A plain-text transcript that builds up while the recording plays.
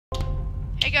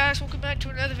Hey guys, welcome back to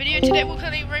another video. Today we're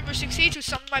playing Rainbow Six Siege with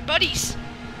some of my buddies.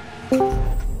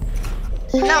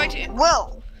 No,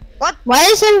 Will! What? Why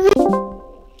is everything?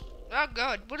 Oh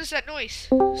god, what is that noise?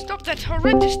 Stop that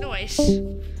horrendous noise.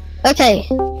 Okay,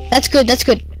 that's good, that's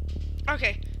good.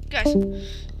 Okay, guys.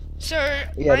 So,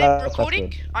 Yeah, I am that's recording.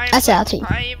 good. That's our team.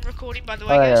 I am recording, by the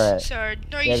way, Alright, guys. alright. So,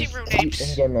 no Yeah, using real names.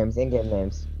 In-game names, in-game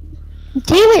names.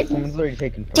 Damn it! Someone's already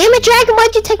taken. Damn it, Dragon,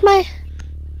 why'd you take my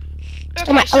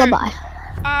Okay, so, alibi?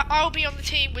 I'll be on the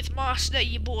team with Master,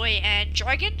 your boy, and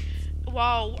Dragon,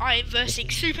 while I am versing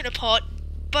Supernapot,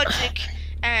 Budzik,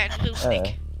 and Lil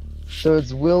Snake. So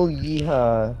it's Will,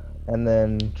 Yeehaw, and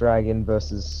then Dragon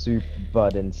versus Soup,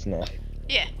 Bud, and Sniff.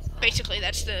 Yeah, basically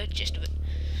that's the gist of it.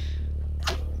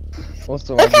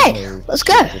 Also, Okay, I don't know let's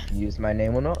go. if you use my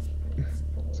name or not.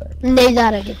 Sorry. No,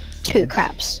 that I get two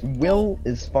craps. Will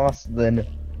is faster than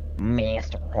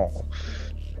Master Hall.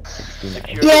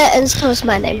 69. Yeah, and so is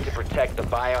my name. To protect the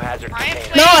biohazard I am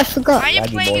container. No, I forgot. I am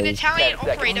Laggy playing an boys. Italian 10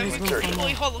 seconds operator who to can insertion.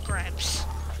 deploy holograms.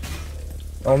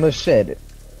 Oh no shit.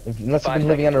 Unless you've been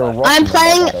living under a rock. I'm you know about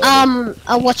playing, that already.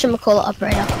 a whatchamacallit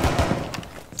operator.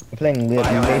 I'm playing Lazy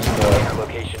Biohazard Boy. container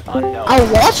location unknown.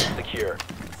 Oh, what? Secure.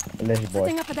 Lazy Boy.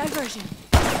 Setting up a diversion.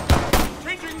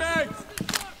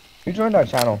 Who joined our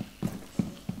channel?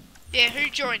 Yeah, who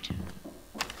joined?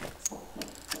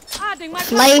 Adding my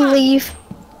Flame, plasma. leave.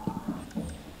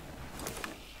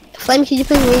 Flame, can you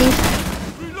please leave?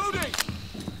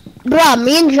 Bruh,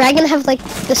 me and Dragon have like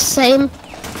the same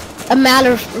amount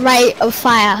of rate of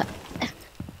fire.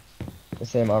 The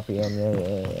same RPM,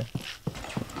 yeah.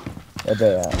 Where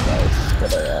they at, guys? Where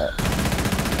they at?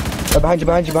 Oh,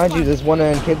 behind you. There's one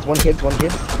kids.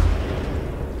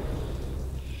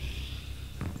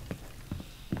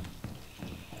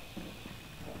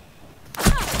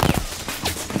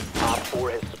 Op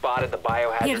 4 has spotted the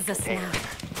biohazard Here's the container. snap.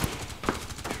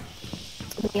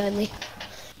 Only.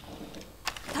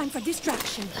 Time for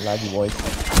distraction. Laggy voice.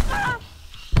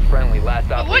 Friendly last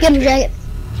What? op. Get him, Dragon.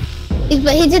 He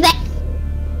did that.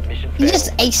 Mission He failed.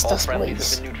 just aced All us, friendlies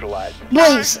boys. have been neutralized.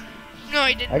 Boys, No,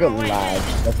 I didn't. I got No, lag.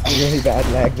 That's really bad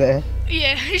lag there.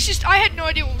 Yeah, it's just I had no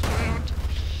idea what was going on.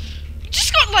 He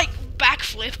just got like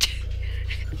backflipped.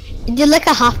 he did like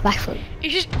a half backflip. He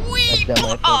just wee Like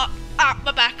that, up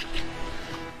my back.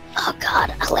 Oh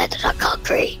god, I landed on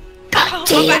concrete. Oh, God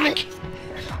damn my it. back.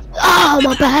 Oh,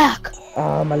 my back.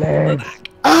 Oh, my legs.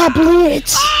 Oh,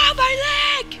 Blitz. Oh, my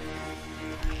leg!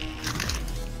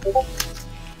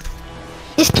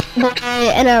 It's my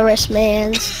NRS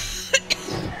man's.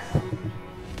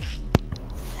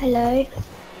 Hello.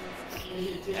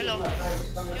 Hello.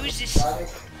 Who is this?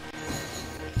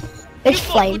 It's You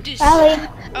fuck Flame. with this. Hello.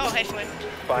 Oh, hey, Flame.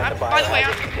 Find the By the way,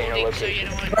 I'm biohazard container recording, so you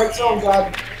location. know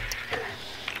what.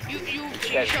 You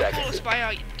 10 shall call seconds. us by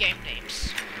our game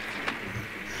names.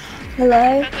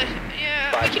 Hello?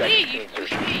 Yeah, we 5 can hear seconds you. to We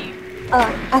can hear you.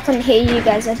 Oh, I couldn't hear you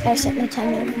guys. I set my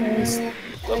timer because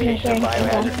Location of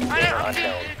biohazard container I'm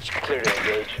unknown. Clear to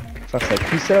engage. Fuck's sake,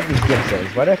 who set up these game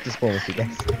zones? Why do I have to spawn with you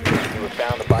guys? You have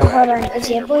found the hold on, biohazard is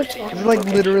your container. boy This talking? is like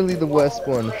literally the worst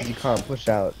spawn because you can't push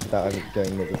out without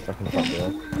going to the fucking front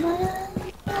door.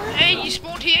 Hey, you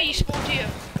spawned here. You spawned here.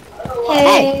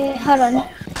 Hey, hold on.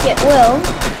 Yeah, Will.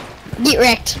 Get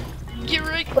wrecked. Get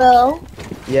ready. Will.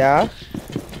 Yeah?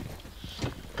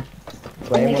 Come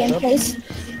Flame, again, what's up?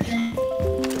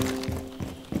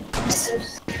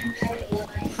 please.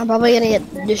 I'm probably gonna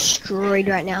get destroyed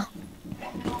right now.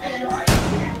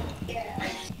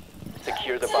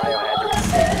 Secure the biohazard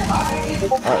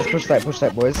container. Alright, let's push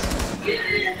that, boys.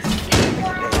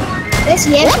 This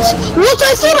yeah, What? What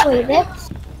I thought? Wait, there.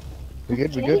 We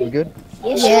good?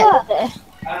 Yes, Yeah. you are there.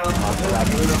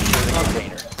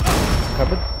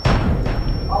 Covered?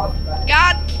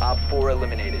 God, Op 4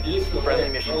 eliminated. Friendly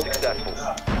mission successful.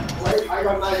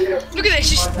 look at this.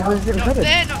 Just How is it not covered?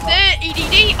 there, not there.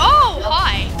 EDD. Oh,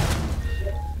 hi.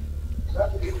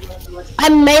 I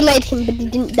meleeed him, but he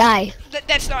didn't die.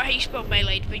 That's not how you spell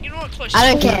melee, but you know what? Close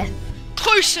I enough. don't care.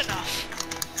 Close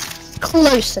enough.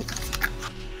 Close.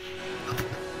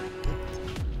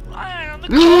 Right on the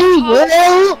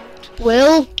car.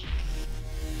 Will.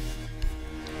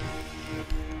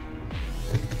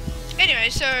 Anyway,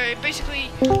 so basically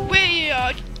we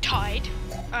are tied.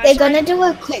 They're so- gonna do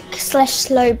a quick /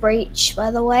 slow breach,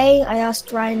 by the way. I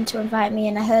asked Ryan to invite me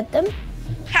and I heard them.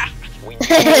 Ha! We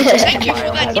Thank you for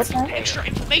that biohazard extra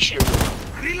container. information.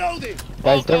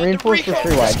 Guys, don't God, reinforce the recoil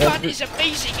tree of wide. this gun is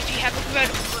amazing if you have a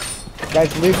vertical grip.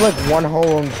 Guys, leave like one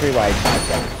hole on the tree wide.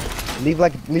 Leave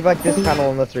like this panel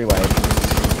on the 3 wide.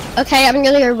 Okay, I'm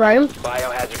gonna go roam.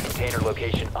 Biohazard container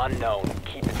location unknown.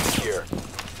 Keep it secure.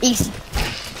 Easy.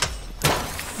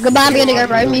 Goodbye, I'm gonna go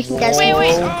roam. You can guys. Wait.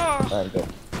 Alright, go.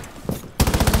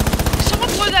 Someone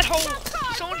blow that hole.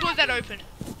 Someone blow that open.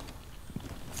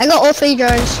 I got all 3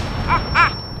 drones.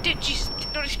 Did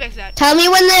not expect that. Tell me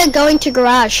when they're going to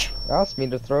garage. Ask me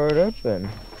to throw it open.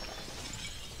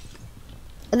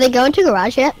 Are they going to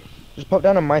garage yet? Just pop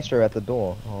down a maestro at the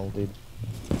door. Oh, dude.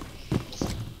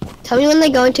 Tell me when they're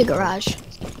going to garage.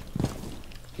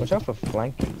 Watch out for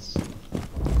flankers.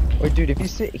 Wait, dude, if you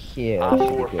sit here. Op it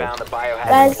 4 should be found the biohazard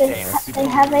Guys, container. they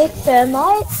have a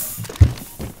thermite.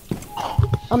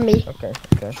 On me. Okay.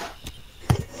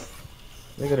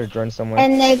 They got a drone somewhere.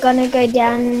 And they're gonna go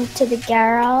down to the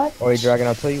garage. Oi, Dragon,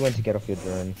 I'll tell you when to get off your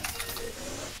drone.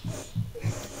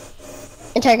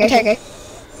 Interrogate.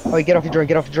 Oh, get off your drone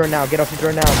now,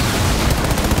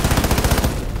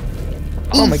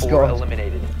 Oh my 4 god.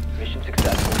 eliminated. Mission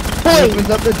successful. He Boy, opens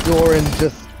up the door and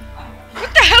just...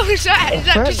 What the hell is that? Is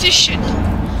that Okay. position?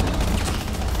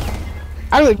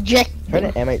 I reject. trying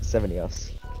to M870 us.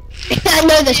 I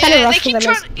know they're trying to rush for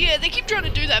them. They keep trying to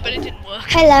do that, but it didn't work.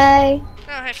 Hello.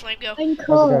 Oh, hey, Flame Girl. I'm How's it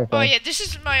cool. going, Oh fam? yeah, this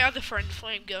is my other friend,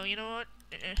 Flame Girl. You know what?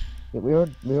 Yeah, we all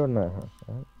know her,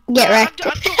 right? Get I'm wrecked.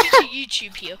 talking to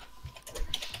YouTube here.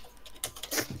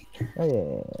 Oh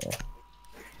yeah.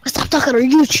 Stop talking on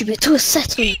YouTube. You're too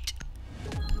settled.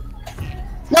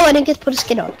 No, I didn't get to put a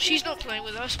skin on. She's not playing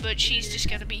with us, but she's just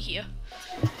gonna be here.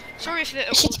 Sorry if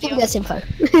She's the giving us info.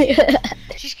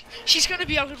 she's gonna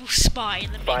be our little spy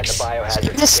in the Find the mix.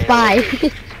 biohazard The spy.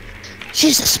 container.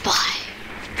 She's a spy.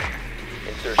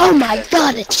 Insertion Oh my successful.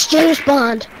 god, it's James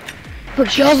Bond.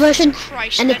 But your version,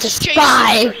 Christ, and it's a that's Jason.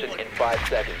 spy. Insertion in 5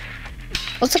 seconds.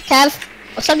 What's up, Cav?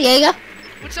 What's up, Jaeger?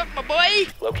 What's up, my boy?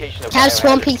 Location of Have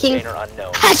swarm biohazard peeking. container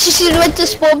unknown. I just went to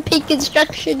spawn peak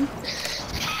construction.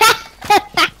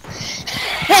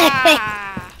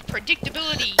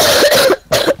 Predictability.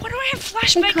 Why do I have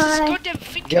flashbacks? This Okay. goddamn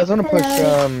finger. You guys wanna push,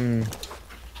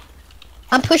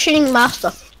 I'm pushing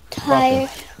master. Tired.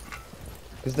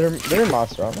 cause they're in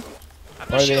master, aren't they? I'm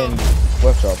Or not are they sure. in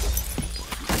workshop?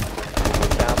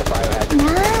 Found the biohazard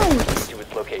Nice. to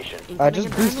its location. Just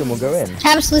boost them, we'll go in.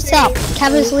 Cav's lit up.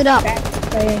 Cav is lit up.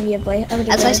 Yeah, boy.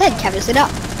 As I said, Cav is lit up.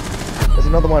 There's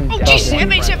another one. Oh down Jesus, there.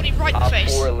 M870 right in the Op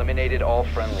face. 4 eliminated all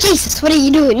friendlies. Jesus, what are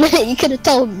you doing? You could have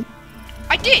told me.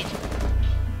 I did.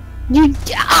 You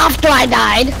after I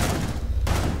died.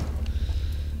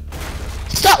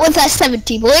 Stop with that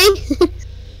 70, boy.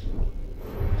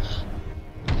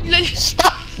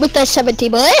 Stop with that 70,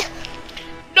 boy.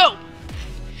 No.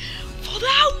 For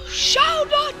thou shalt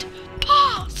not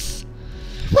pass.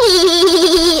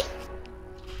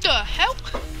 The hell?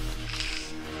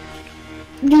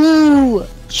 You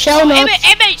shall not.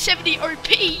 M870 OP,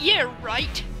 yeah,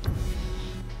 right.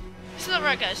 Isn't that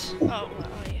right, guys? Oh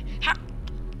yeah.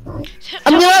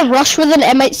 I'm gonna rush with an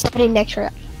M870 next Okay.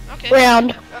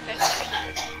 round. Okay.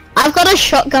 I've got a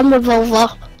shotgun revolver.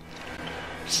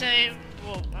 Same.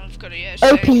 Well, I've got a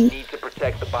OP. Need to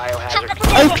protect the biohazard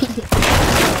OP.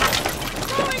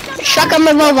 Shotgun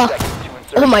revolver. seconds to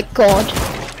insert. Oh my god.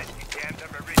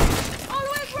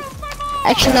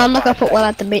 Actually, no, I'm not gonna put one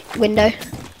at the window.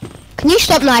 Can you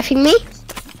stop knifing me?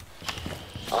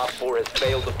 Op 4 has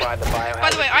failed to find the biohazard. By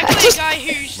the way, I play a guy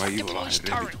who's deploys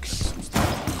turrets.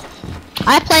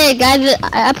 I play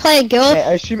a girl. Hey,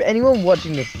 I assume anyone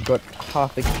watching this has got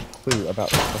half a clue about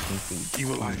the fucking feed. You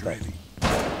will ready.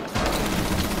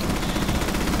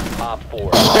 Op 4.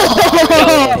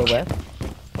 Where?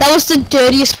 That was the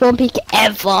dirtiest spawn peak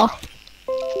ever.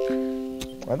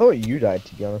 I thought you died,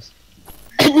 to be honest.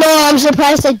 No, I'm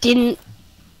surprised I didn't.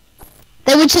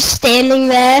 They were just standing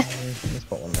there. Let's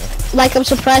put one there. Like, I'm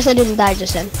surprised I didn't die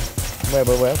just then. Where?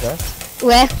 Where?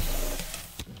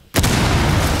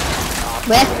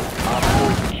 Op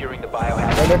 4 is securing the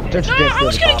biohazard. No, don't you No, dare I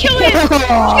was steal gonna the kill bomb. him. I was gonna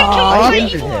kill I him.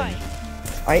 injured him.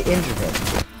 I injured him.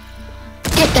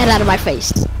 Get that out of my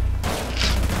face.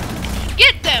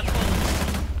 Get them.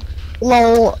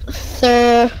 Lol,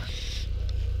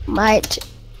 thermite,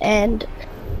 and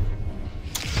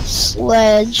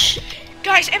sledge.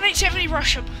 Guys, M870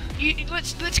 rush them.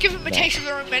 Let's give them a taste of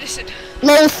their own medicine.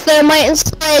 Lol, thermite, and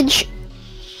sledge.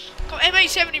 Go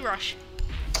M870 rush.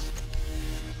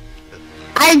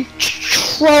 I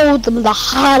trolled them the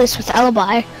hardest with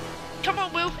alibi. Come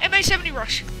on, Will. M870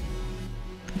 rush.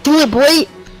 Do it, boy.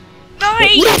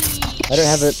 Nice. Yes. I don't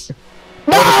have it.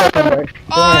 No.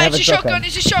 Oh, it's a shotgun.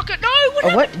 It's a shotgun. No.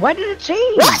 Oh, what? Why did it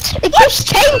change? What? It keeps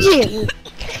changing.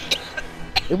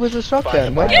 It was a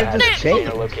shotgun. Why did it just change?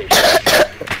 Container location.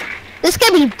 This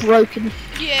game is broken.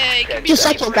 Yeah, it can be Just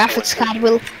like your graphics card,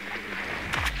 Will.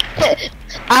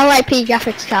 RIP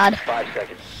graphics card. 5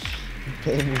 seconds.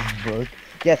 Game is broke.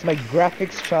 Yes, my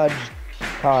graphics charge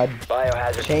COD.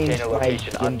 Biohazard Change container my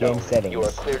location in-game unknown. settings. You are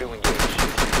clear to engage.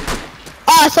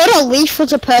 Oh, I thought a leaf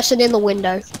was a person in the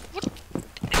window.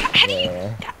 How do you...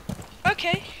 Yeah.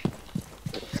 Okay.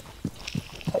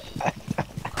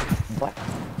 What?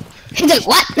 He's like,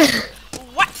 what?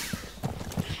 What?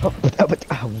 What?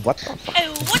 What?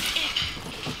 Kapow!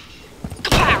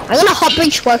 I'm gonna hot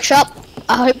breach workshop.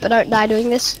 I hope I don't die doing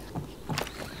this.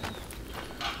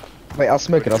 Wait, I'll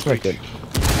smoke it.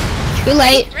 Too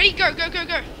late. Ready? Go, go, go,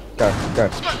 go. Go.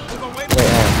 Smoke. Wait,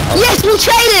 Yes, we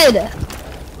traded!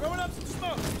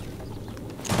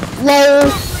 Lol.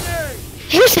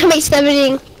 Here's how he's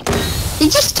everything. He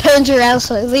just turns around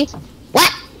slowly.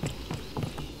 What?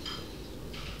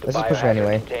 let's just push it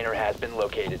anyway. Container has been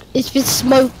located. It's been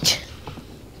smoked.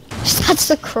 Starts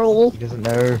to crawl. He doesn't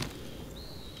know.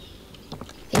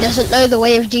 He doesn't know the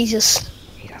way of Jesus.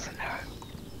 He doesn't know.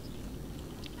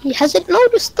 He hasn't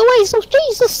noticed the ways of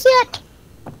Jesus yet.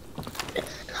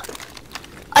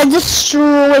 I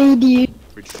destroyed you.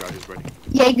 Breach charge is ready.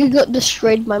 Yeah, you got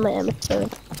destroyed by my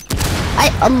M7. I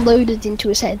unloaded into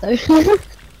his head though.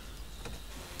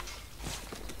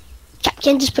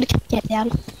 Capcan, just put a Capcan down.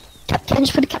 Capcan,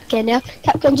 just put a Capcan down.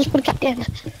 Capcan, just put a Capcan down.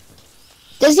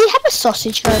 Does he have a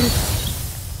sausage gun?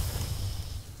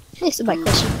 This is my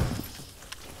question.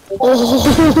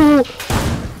 Oh!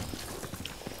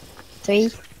 3,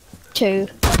 2,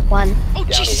 1. Oh,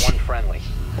 Down Jesus. to one friendly.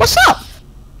 What's up?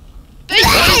 They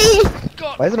Hey!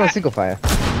 got Why is it on back. single fire?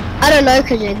 I don't know,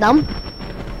 cause you're dumb.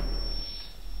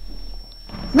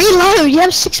 Reload, you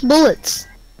have 6 bullets.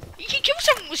 You can kill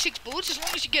someone with 6 bullets as long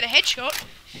as you get a headshot.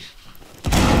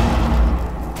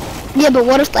 Yeah, but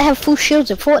what if they have full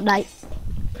shields in Fortnite?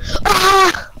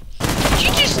 Ah! Did you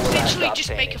just literally Stop just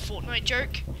saying make a it. Fortnite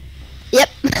joke? Yep.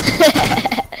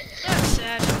 That's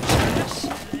sad. That's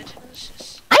sad. That's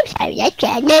just... I'm sorry, I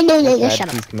tried. No, Bad, shut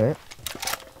up. please commit.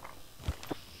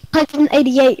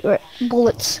 188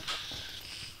 bullets.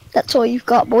 That's all you've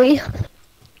got, boy.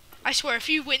 I swear, if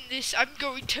you win this, I'm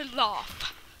going to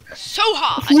laugh so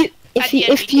hard.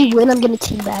 If you win, I'm gonna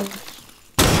teabag.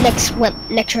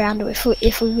 Next round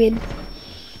if we win.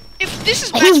 If this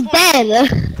is He's match point,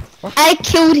 dead. I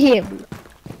killed him.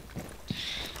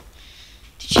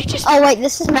 did you just? Oh wait,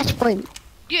 this is match point.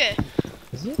 Yeah.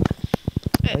 Is it?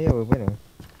 Oh yeah, we're winning.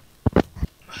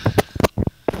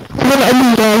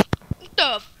 What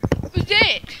the? Who's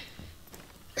that?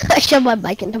 I shoved my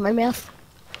mic into my mouth.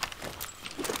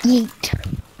 Yeet.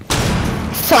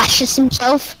 Flashes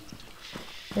himself.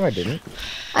 No, I didn't.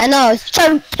 I know, it's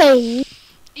choking.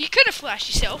 You could have flashed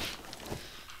yourself.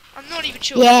 I'm not even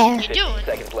sure Yeah. what you're 15 doing.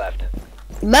 seconds left.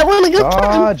 You might want to go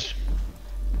Charge!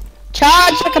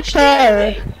 Charge like a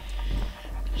pro.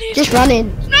 Just run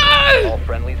in. No! All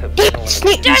friendlies have been eliminated.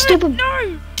 Sneak, Damn you it! stupid.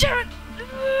 No! Damn it!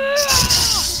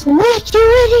 Sneak,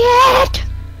 you idiot!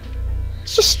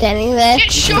 It's just standing there Get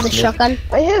with shot. a shotgun.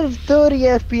 I have 30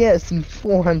 FPS and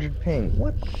 400 ping.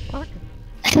 What the fuck?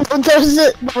 there was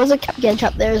a Capcan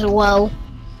trap there as well.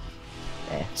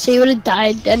 So you would have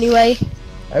died anyway.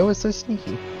 I was so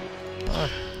sneaky.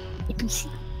 Let's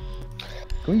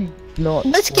Can we not?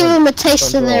 give them a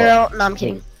taste of their own. No, I'm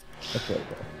kidding. Okay.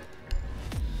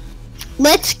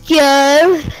 Let's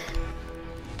go.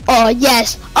 Oh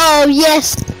yes. Oh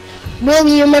yes. Will,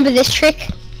 you remember this trick?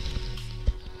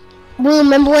 Will,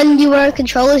 remember when you were on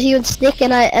controllers, you would stick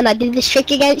and I did this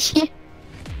trick against you?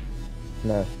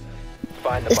 No.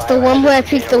 Find It's the one where I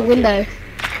peeked the window.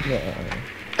 Yeah.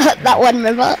 That one,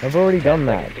 remember? I've already done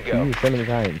that. To go. So many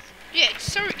times. Yeah,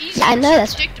 it's so easy. Yeah, I know,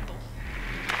 it's that's- predictable.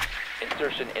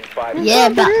 Insertion in 5 Yeah,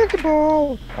 but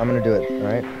I'm gonna do it. All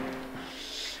right.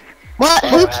 what?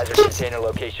 Biohazard Who? container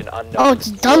location unknown. Oh, it's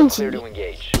You are done to clear me. to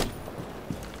engage.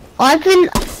 I've been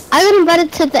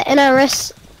invited to the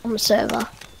NRS server.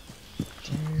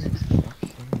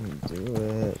 Do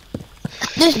it.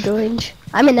 Just joined.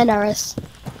 I'm in NRS.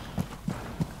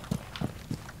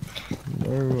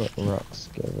 No rocks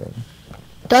going.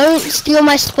 Don't steal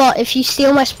my spot. If you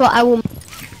steal my spot, I will.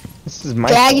 This is my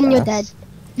Dragon, fault, you're ass. dead.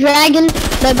 Dragon,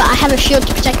 no, but I have a shield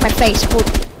to protect my face.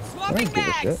 But I don't give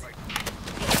a shit.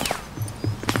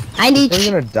 I need We're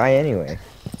gonna die anyway.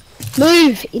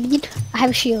 move, idiot. I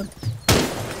have a shield.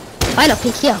 Why not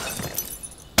pick here?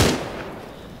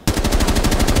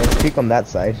 Let's peek on that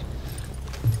side.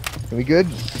 Are we good?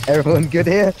 Everyone good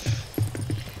here?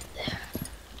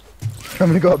 I'm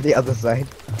gonna go up the other side.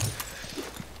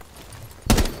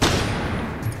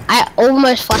 I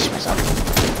almost flashed myself.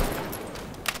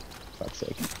 Fuck's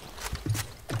sake.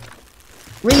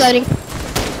 Reloading. You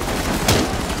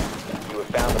have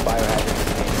found the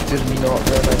biohazard container. Did not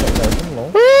realize that was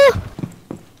long. Woo!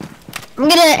 I'm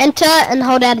gonna enter and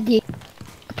hold out a D.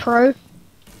 Pro.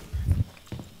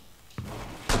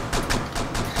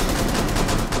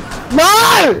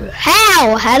 No!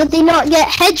 How? How did they not get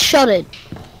headshotted?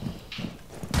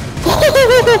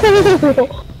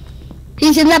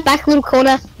 He's in that back little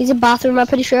corner. He's in bathroom, I'm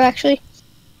pretty sure, actually.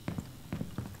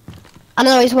 I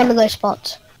know he's one of those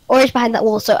spots. Or he's behind that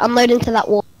wall, so unload into that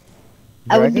wall.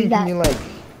 I would do that. Can you, like,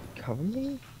 cover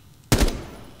me?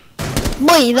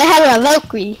 Boy, they had a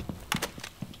Valkyrie.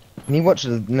 Can you watch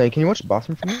the... No, can you watch the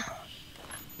bathroom for me?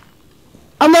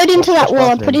 Unload into that Watch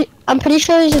wall. bathroom. I'm pretty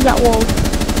sure he's in that wall.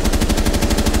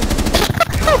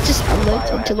 Just unload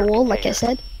into the wall, like I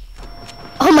said.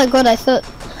 Oh my god, I thought...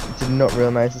 Did not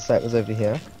realize the site was over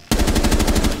here.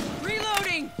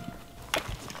 Reloading.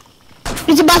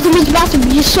 He's in bathroom, he's in bathroom.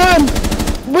 You saw him.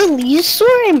 Will, you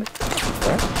saw him.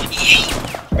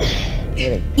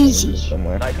 Easy.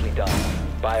 Somewhere. Nicely done.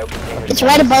 Biocontainers. It's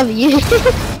right above you.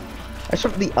 I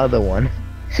shot the other one.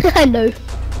 I know. Look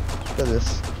at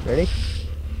this. Ready?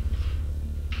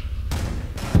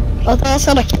 Oh, that's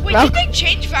not a Wait, did they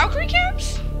change Valkyrie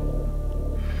cams?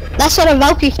 That's not a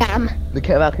Valkyrie cam. The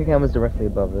Valkyrie cam was directly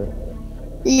above it.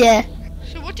 Yeah.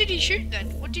 So what did he shoot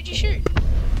then? What did you shoot?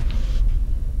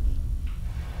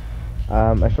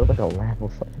 I shot like a lamp or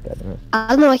something. I don't know. I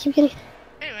don't know, I keep getting...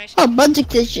 Anyways. Oh,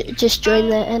 Budzik just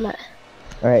joined there, and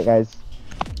Alright, guys.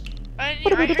 I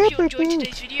hope you enjoyed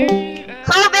today's video.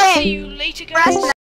 Comment! See you later, guys.